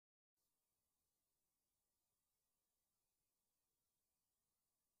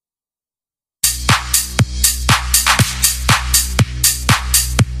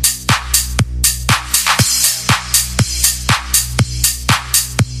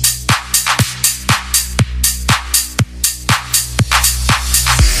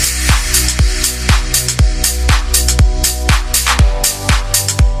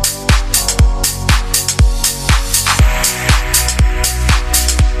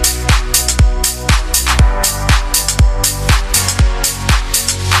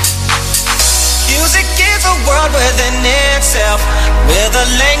within itself, with a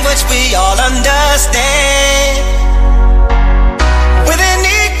language we all understand, with an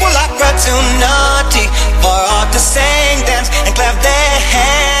equal opportunity for all to sing, dance, and clap their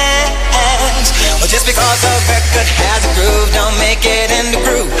hands. Well, just because a record has a groove don't make it in the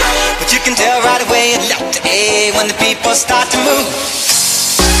groove, but you can tell right away it left to A when the people start to move.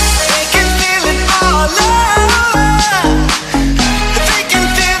 They can feel it all over. They can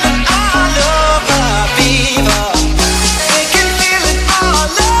feel it all over, fever. They can feel it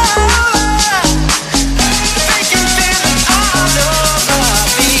all over. They can feel it all over,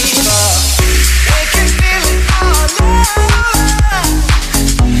 fever. They can feel it all over.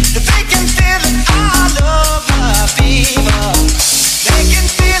 They can feel it all over, fever. They can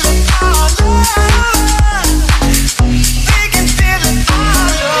feel it all over. They can feel it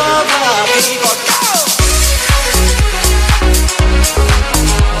all over, fever.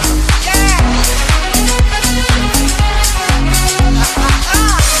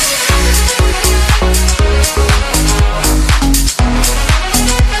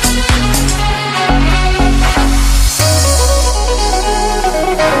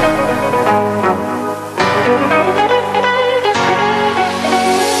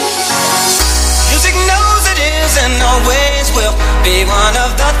 Be one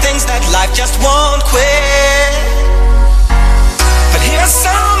of the things that life just won't quit. But here's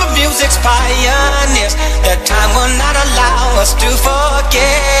some of music's pioneers that time will not allow us to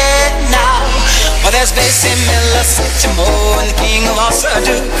forget now. Well, there's Basie Miller, Satchmo, and the king of all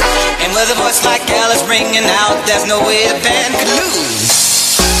Sadu, and with a voice like Alice ringing out, there's no way the band could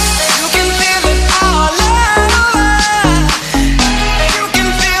lose. You can feel it all over. You can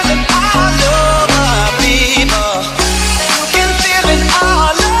feel it all over, people.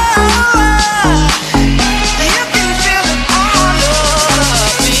 All over. You can feel it all over,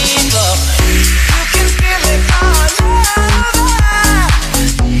 people. You can feel it all over.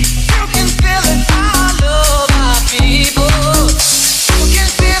 You can feel it all over, people. You can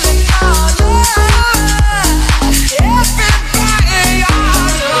feel it all over. Everybody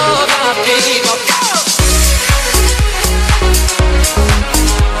all over, people. Go!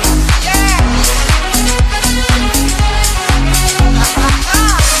 Yeah!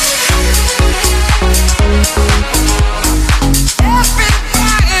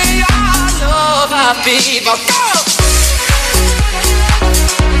 Everybody all over, people, go!